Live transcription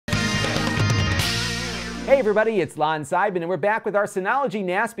Hey everybody, it's Lon.TV, and we're back with our Synology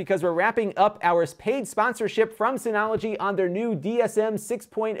NAS because we're wrapping up our paid sponsorship from Synology on their new DSM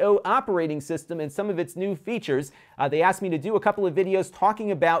 6.0 operating system and some of its new features. They asked me to do a couple of videos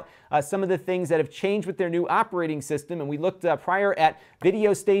talking about some of the things that have changed with their new operating system, and we looked prior at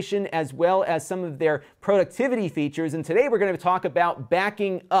Video Station as well as some of their productivity features, and today we're going to talk about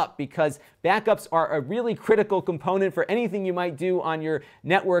backing up because backups are a really critical component for anything you might do on your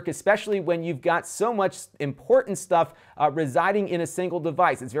network, especially when you've got so much important stuff residing in a single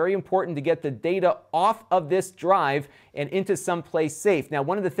device. It's very important to get the data off of this drive and into someplace safe. Now,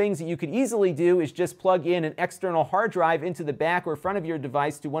 one of the things that you could easily do is just plug in an external hard drive into the back or front of your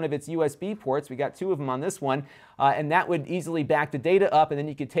device to one of its USB ports. We got two of them on this one, and that would easily back the data up, and then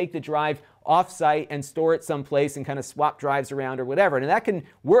you could take the drive off-site and store it someplace and kind of swap drives around or whatever. And that can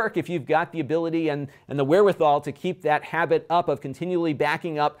work if you've got the ability and the wherewithal to keep that habit up of continually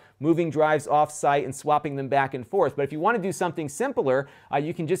backing up, moving drives off-site and swapping them back and forth. But if you want to do something simpler,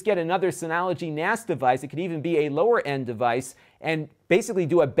 you can just get another Synology NAS device. It could even be a lower-end device and basically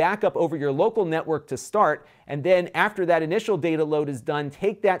do a backup over your local network to start, and then after that initial data load is done,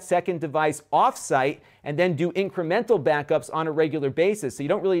 take that second device off-site and then do incremental backups on a regular basis. So you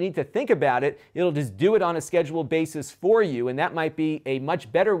don't really need to think about it. It'll just do it on a scheduled basis for you, and that might be a much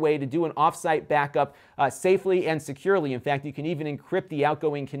better way to do an off-site backup safely and securely. In fact, you can even encrypt the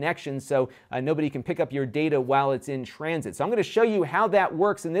outgoing connection so nobody can pick up your data while it's in transit. So I'm going to show you how that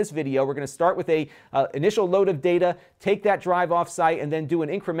works in this video. We're going to start with a initial load of data, take that drive off-site, and then do an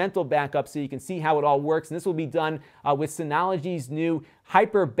incremental backup so you can see how it all works. And this will be done with Synology's new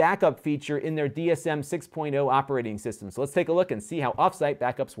Hyper Backup feature in their DSM 6.0 operating system. So let's take a look and see how off-site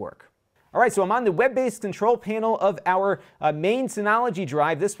backups work. All right, so I'm on the web-based control panel of our main Synology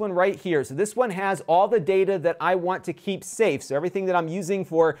drive, this one right here. So this one has all the data that I want to keep safe. So everything that I'm using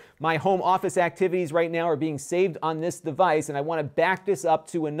for my home office activities right now are being saved on this device, and I want to back this up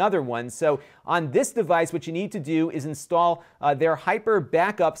to another one. So on this device, what you need to do is install their Hyper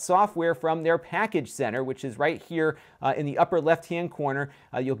Backup software from their package center, which is right here in the upper left-hand corner.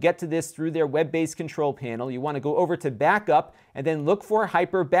 You'll get to this through their web-based control panel. You want to go over to Backup and then look for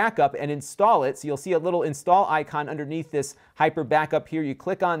Hyper Backup and install it. So you'll see a little install icon underneath this Hyper Backup here. You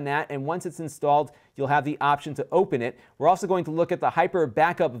click on that, and once it's installed, you'll have the option to open it. We're also going to look at the Hyper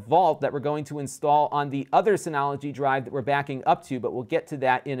Backup Vault that we're going to install on the other Synology drive that we're backing up to, but we'll get to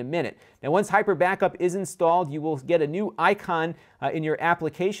that in a minute. Now, once Hyper Backup is installed, you will get a new icon in your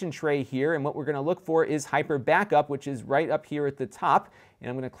application tray here, and what we're going to look for is Hyper Backup, which is right up here at the top. And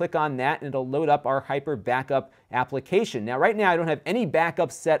I'm going to click on that, and it'll load up our Hyper Backup application. Now, right now, I don't have any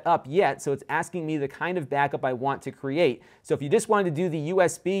backups set up yet, so it's asking me the kind of backup I want to create. So if you just wanted to do the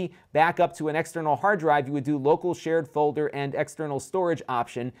USB backup to an external hard drive, you would do local shared folder and external storage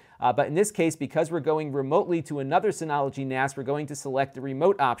option. But in this case, because we're going remotely to another Synology NAS, we're going to select the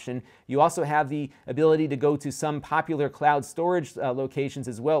remote option. You also have the ability to go to some popular cloud storage locations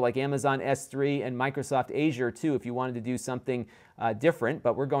as well, like Amazon S3 and Microsoft Azure too, if you wanted to do something different.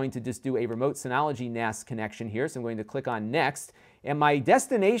 But we're going to just do a remote Synology NAS connection here. So I'm going to click on Next. And my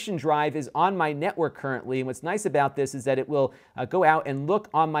destination drive is on my network currently, and what's nice about this is that it will go out and look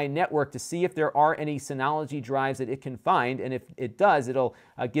on my network to see if there are any Synology drives that it can find, and if it does, it'll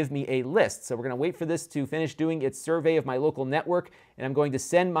give me a list. So we're going to wait for this to finish doing its survey of my local network, and I'm going to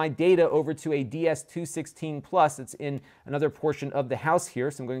send my data over to a DS216 Plus that's in another portion of the house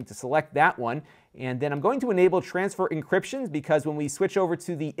here, so I'm going to select that one. And then I'm going to enable transfer encryptions because when we switch over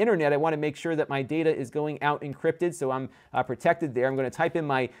to the internet, I want to make sure that my data is going out encrypted, so I'm protected there. I'm going to type in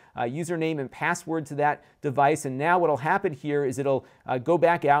my username and password to that device, and now what will happen here is it'll go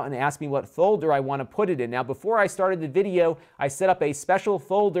back out and ask me what folder I want to put it in. Now, before I started the video, I set up a special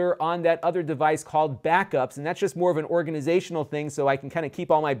folder on that other device called Backups, and that's just more of an organizational thing, so I can kind of keep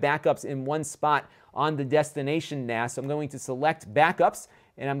all my backups in one spot on the destination NAS. So I'm going to select Backups,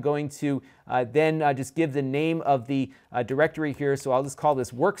 and I'm going to then just give the name of the directory here, so I'll just call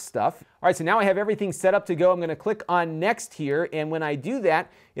this Work Stuff. All right, so now I have everything set up to go. I'm going to click on Next here, and when I do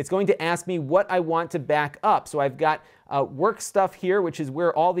that, it's going to ask me what I want to back up. So I've got Work Stuff here, which is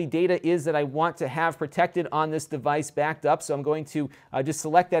where all the data is that I want to have protected on this device backed up. So I'm going to just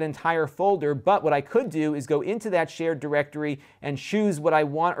select that entire folder, but what I could do is go into that shared directory and choose what I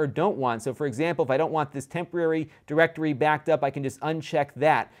want or don't want. So for example, if I don't want this temporary directory backed up, I can just uncheck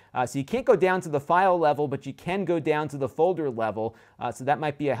that. So you can't go down to the file level, but you can go down to the folder level. So that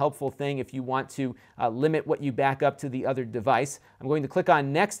might be a helpful thing if you want to limit what you back up to the other device. I'm going to click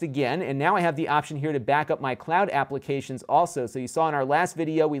on Next again, and now I have the option here to back up my cloud application applications also. So you saw in our last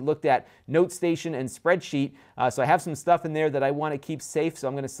video, we looked at NoteStation and Spreadsheet. So I have some stuff in there that I want to keep safe. So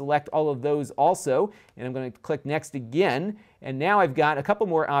I'm going to select all of those also, and I'm going to click Next again. And now I've got a couple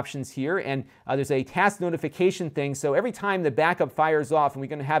more options here, and there's a task notification thing. So every time the backup fires off, and we're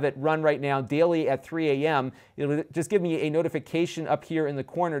going to have it run right now daily at 3 a.m., it'll just give me a notification up here in the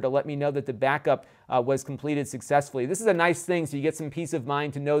corner to let me know that the backup was completed successfully. This is a nice thing, so you get some peace of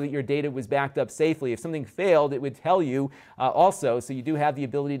mind to know that your data was backed up safely. If something failed, it would tell you also, so you do have the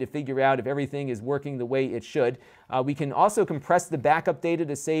ability to figure out if everything is working the way it should. We can also compress the backup data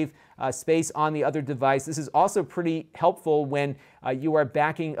to save space on the other device. This is also pretty helpful when you are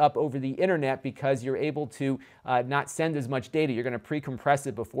backing up over the internet, because you're able to not send as much data. You're going to pre-compress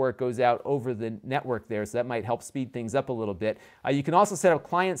it before it goes out over the network there, so that might help speed things up a little bit. You can also set up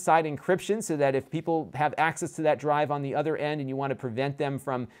client-side encryption so that if people have access to that drive on the other end and you want to prevent them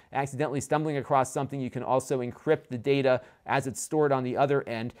from accidentally stumbling across something, you can also encrypt the data as it's stored on the other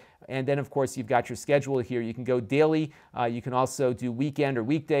end. And then, of course, you've got your schedule here. You can go daily. You can also do weekend or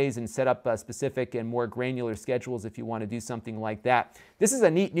weekdays and set up specific and more granular schedules if you want to do something like that. This is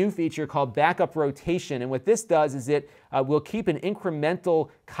a neat new feature called backup rotation. And what this does is it will keep an incremental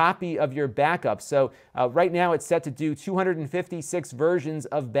copy of your backup. So right now it's set to do 256 versions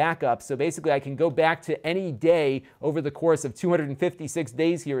of backup. So basically I can go back to any day over the course of 256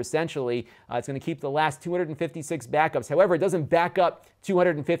 days here, essentially. It's going to keep the last 256 backups. However, it doesn't back up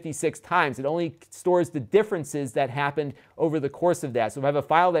 256 times. It only stores the differences that happened over the course of that. So if I have a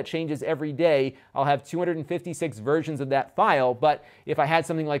file that changes every day, I'll have 256 versions of that file. But if I had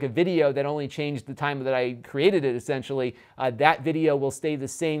something like a video that only changed the time that I created it, essentially, that video will stay the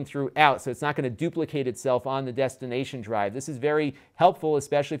same throughout. So it's not going to duplicate itself on the destination drive. This is very helpful,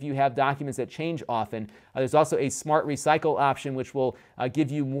 especially if you have documents that change often. There's also a smart recycle option, which will give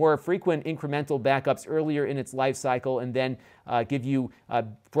you more frequent incremental backups earlier in its life cycle, and then give you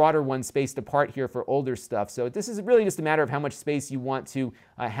broader ones spaced apart here for older stuff. So this is really just a matter of how much space you want to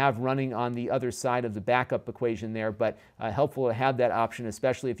have running on the other side of the backup equation there, but helpful to have that option,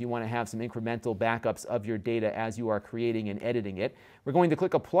 especially if you want to have some incremental backups of your data as you are creating and editing it. We're going to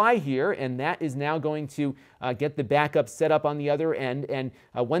click Apply here, and that is now going to get the backup set up on the other end. And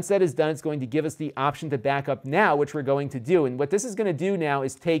once that is done, it's going to give us the option to back up now, which we're going to do. And what this is going to do now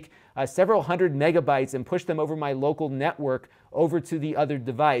is take several hundred megabytes and push them over my local network over to the other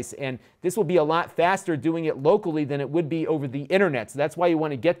device. And this will be a lot faster doing it locally than it would be over the internet. So that's why you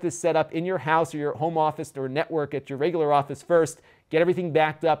want to get this set up in your house or your home office or network at your regular office first, get everything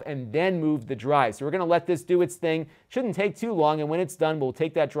backed up, and then move the drive. So we're going to let this do its thing. Shouldn't take too long, and when it's done, we'll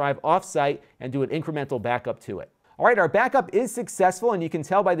take that drive off-site and do an incremental backup to it. All right, our backup is successful, and you can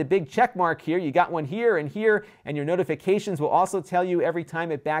tell by the big check mark here. You got one here, and your notifications will also tell you every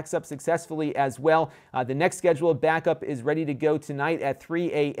time it backs up successfully as well. The next scheduled backup is ready to go tonight at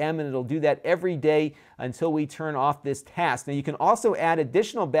 3 a.m., and it'll do that every day until we turn off this task. Now, you can also add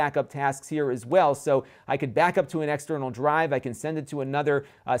additional backup tasks here as well. So I could back up to an external drive. I can send it to another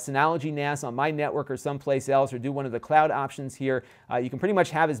Synology NAS on my network or someplace else, or do one of the cloud options here. You can pretty much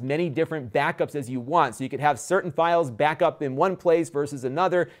have as many different backups as you want. So you could have certain files back up in one place versus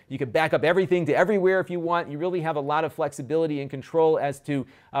another. You could back up everything to everywhere if you want. You really have a lot of flexibility and control as to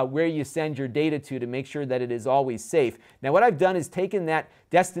where you send your data to make sure that it is always safe. Now, what I've done is taken that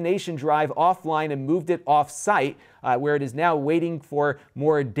destination drive offline and moved it off-site, where it is now waiting for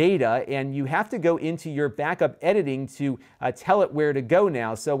more data, and you have to go into your backup editing to tell it where to go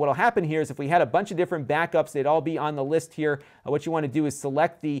now. So what will happen here is if we had a bunch of different backups, they'd all be on the list here. What you want to do is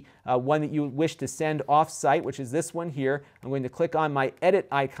select the one that you wish to send off-site, which is this one here. I'm going to click on my edit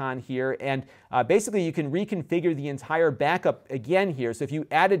icon here, and basically you can reconfigure the entire backup again here. So if you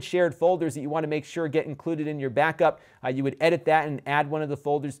added shared folders that you want to make sure get included in your backup, you would edit that and add one of the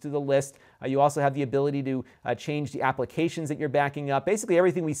folders to the list. You also have the ability to change the applications that you're backing up. Basically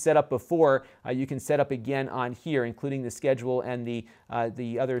everything we set up before, you can set up again on here, including the schedule and the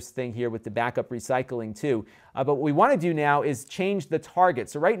other thing here with the backup recycling too. But what we want to do now is change the target.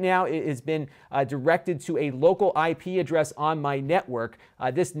 So right now it has been directed to a local IP address on my network.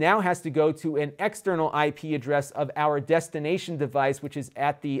 This now has to go to an external IP address of our destination device, which is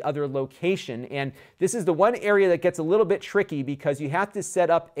at the other location. And this is the one area that gets a little bit tricky, because you have to set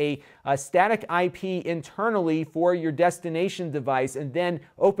up a static IP internally for your destination device, and then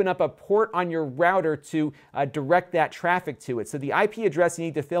open up a port on your router to direct that traffic to it. So the IP address you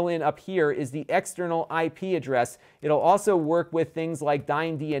need to fill in up here is the external IP address. It'll also work with things like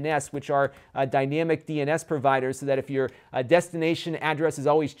DNS, which are dynamic DNS providers, so that if your destination address is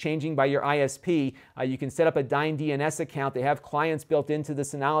always changing by your ISP, you can set up a DNS account. They have clients built into the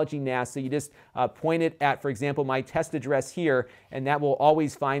Synology NAS, so you just point it at, for example, my test address here, and that will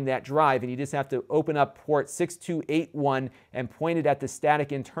always find that drive. And you just have to open up port 6281 and point it at the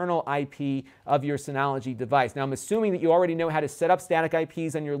static internal IP of your Synology device. Now, I'm assuming that you already know how to set up static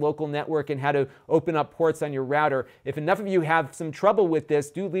IPs on your local network and how to open up ports on your router. If enough of you have some trouble with this,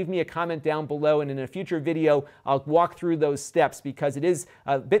 do leave me a comment down below, and in a future video, I'll walk through those steps, because it is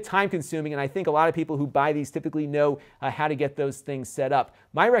a bit time consuming, and I think a lot of people who buy these typically know how to get those things set up.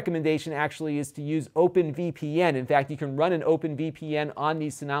 My recommendation actually is to use OpenVPN. In fact, you can run an OpenVPN on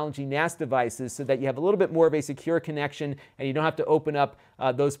these Synology NAS devices so that you have a little bit more of a secure connection, and you don't have to open up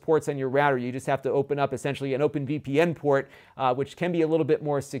those ports on your router. You just have to open up essentially an OpenVPN port, which can be a little bit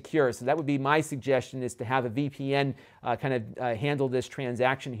more secure. So that would be my suggestion, is to have a VPN kind of handle this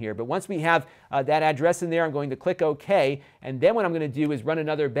transaction here. But once we have that address in there, I'm going to click OK, and then what I'm going to do is run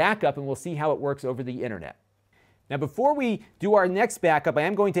another backup, and we'll see how it works over the internet. Now, before we do our next backup, I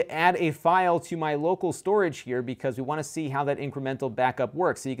am going to add a file to my local storage here, because we want to see how that incremental backup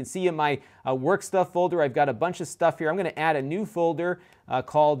works. So you can see in my work stuff folder, I've got a bunch of stuff here. I'm going to add a new folder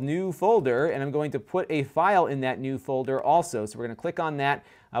called New Folder, and I'm going to put a file in that new folder also. So we're going to click on that.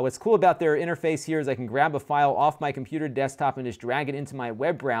 What's cool about their interface here is I can grab a file off my computer desktop and just drag it into my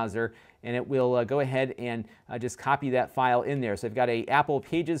web browser, and it will go ahead and just copy that file in there. So I've got a Apple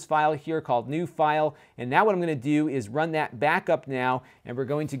Pages file here called New File, and now what I'm going to do is run that backup now, and we're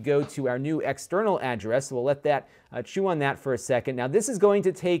going to go to our new external address. So we'll let that chew on that for a second. Now, this is going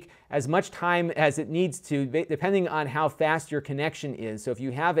to take as much time as it needs to, depending on how fast your connection is. So if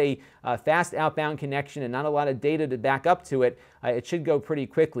you have a fast outbound connection and not a lot of data to back up to it, it should go pretty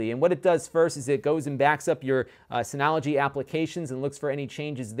quickly. And what it does first is it goes and backs up your Synology applications and looks for any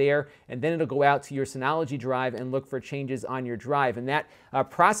changes there, and then it'll go out to your Synology drive and look for changes on your drive. And that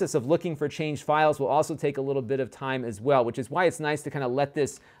process of looking for changed files will also take a little bit of time as well, which is why it's nice to kind of let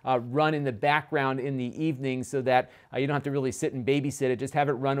this run in the background in the evening, so that you don't have to really sit and babysit it. Just have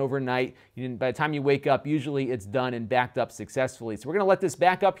it run overnight. By the time you wake up, usually it's done and backed up successfully. So we're going to let this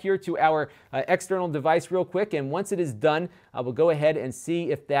back up here to our external device real quick, and once it is done, we'll go ahead and see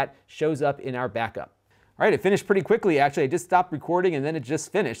if that shows up in our backup. All right, it finished pretty quickly, actually. I just stopped recording and then it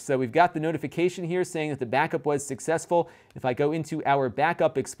just finished. So we've got the notification here saying that the backup was successful. If I go into our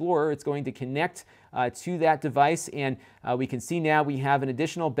Backup Explorer, it's going to connect to that device, and we can see now we have an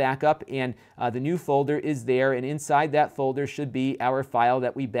additional backup, and the new folder is there, and inside that folder should be our file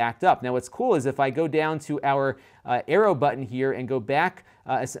that we backed up. Now, what's cool is if I go down to our arrow button here and go back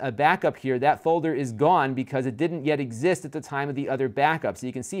a backup here, that folder is gone because it didn't yet exist at the time of the other backup. So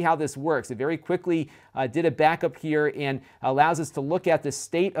you can see how this works. It very quickly did a backup here and allows us to look at the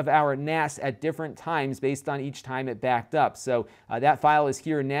state of our NAS at different times based on each time it backed up. So that file is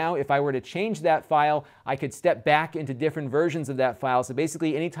here now. If I were to change that file, I could step back into different versions of that file. So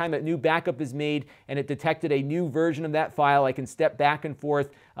basically, anytime a new backup is made and it detected a new version of that file, I can step back and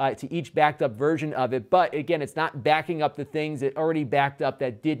forth to each backed up version of it. But again, it's not backing up the things that already backed up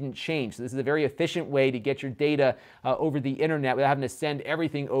that didn't change. So this is a very efficient way to get your data over the internet without having to send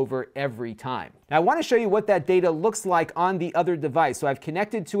everything over every time. Now, I want to show you what that data looks like on the other device. So I've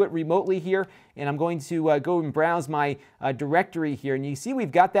connected to it remotely here, and I'm going to go and browse my directory here. And you see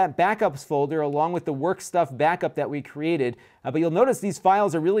we've got that backups folder along with the work stuff backup that we created. But you'll notice these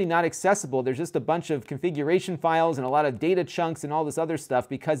files are really not accessible. There's just a bunch of configuration files and a lot of data chunks and all this other stuff,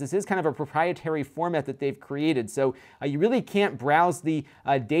 because this is kind of a proprietary format that they've created. So you really can't browse the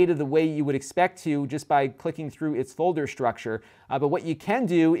data the way you would expect to just by clicking through its folder structure. But what you can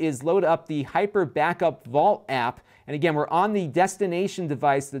do is load up the Hyper Backup Vault app. And again, we're on the destination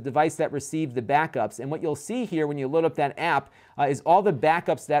device, the device that received the backups. And what you'll see here when you load up that app is all the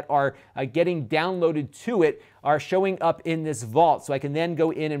backups that are getting downloaded to it are showing up in this vault. So I can then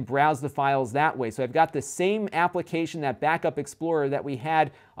go in and browse the files that way. So I've got the same application, that Backup Explorer that we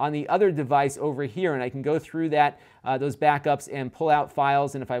had on the other device over here, and I can go through that those backups and pull out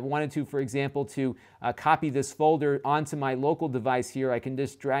files. And if I wanted to, for example, to copy this folder onto my local device here, I can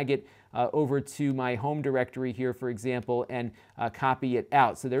just drag it over to my home directory here, for example, and copy it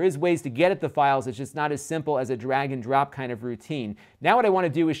out. So there is ways to get at the files. It's just not as simple as a drag and drop kind of routine. Now what I want to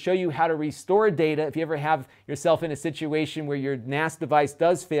do is show you how to restore data. If you ever have yourself in a situation where your NAS device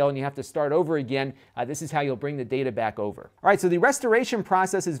does fail and you have to start over again, this is how you'll bring the data back over. All right, so the restoration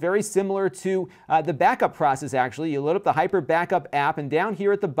process is very similar to the backup process, actually. You load up the Hyper Backup app, and down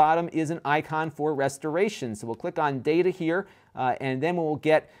here at the bottom is an icon for restoration. So we'll click on Data here, and then we'll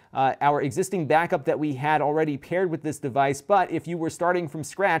get our existing backup that we had already paired with this device. But if you were starting from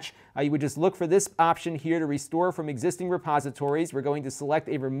scratch, you would just look for this option here to restore from existing repositories. We're going to select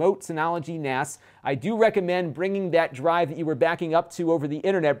a remote Synology NAS. I do recommend bringing that drive that you were backing up to over the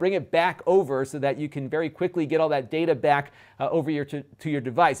internet, bring it back over so that you can very quickly get all that data back over to your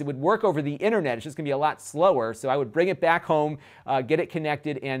device. It would work over the internet. It's just going to be a lot slower. So I would bring it back home, get it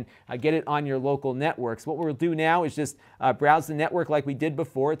connected, and get it on your local networks. What we'll do now is just browse the network like we did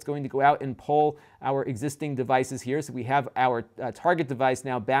before. It's going to go out and pull our existing devices here. So we have our target device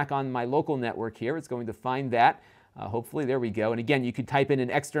now back on my local network here. It's going to find that. Hopefully, there we go. And again, you could type in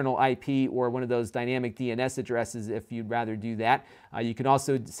an external IP or one of those dynamic DNS addresses if you'd rather do that. You can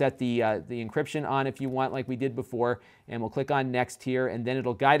also set the encryption on if you want, like we did before. And we'll click on Next here, and then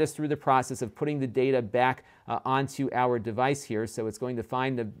it'll guide us through the process of putting the data back onto our device here. So it's going to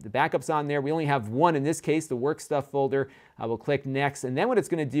find the backups on there. We only have one in this case, the work stuff folder. We'll click Next, and then what it's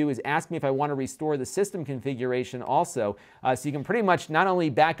going to do is ask me if I want to restore the system configuration also. So you can pretty much not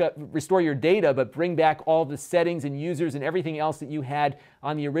only restore your data, but bring back all the settings and users and everything else that you had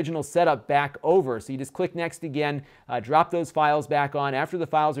on the original setup back over. So you just click Next again, drop those files back on. After the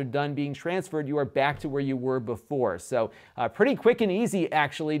files are done being transferred, you are back to where you were before. So pretty quick and easy,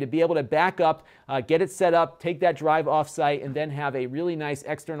 actually, to be able to back up, get it set up, take that drive off-site, and then have a really nice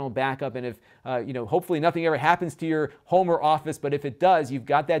external backup. And if, hopefully nothing ever happens to your home or office, but if it does, you've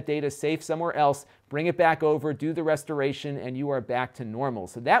got that data safe somewhere else. Bring it back over, do the restoration, and you are back to normal.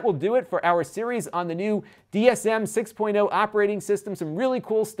 So that will do it for our series on the new DSM 6.0 operating system. Some really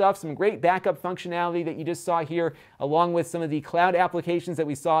cool stuff, some great backup functionality that you just saw here, along with some of the cloud applications that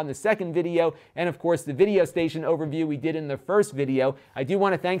we saw in the second video, and of course the video station overview we did in the first video. I do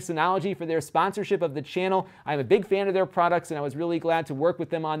want to thank Synology for their sponsorship of the channel. I'm a big fan of their products, and I was really glad to work with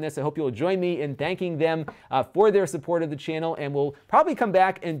them on this. I hope you'll join me in thanking them for their support of the channel, and we'll probably come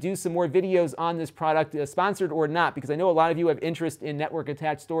back and do some more videos on this product, sponsored or not, because I know a lot of you have interest in network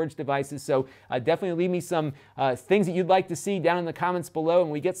attached storage devices. So definitely leave me some things that you'd like to see down in the comments below, and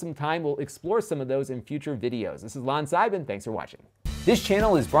when we get some time, we'll explore some of those in future videos. This is Lon.TV. Thanks for watching. This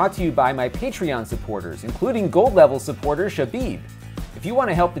channel is brought to you by my Patreon supporters, including gold level supporter Shabib. If you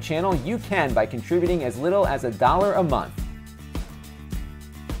want to help the channel, you can by contributing as little as $1 a month.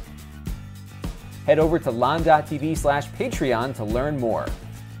 Head over to Lon.TV/Patreon to learn more.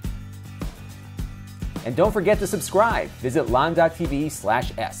 And don't forget to subscribe. Visit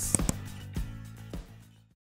Lon.TV/S.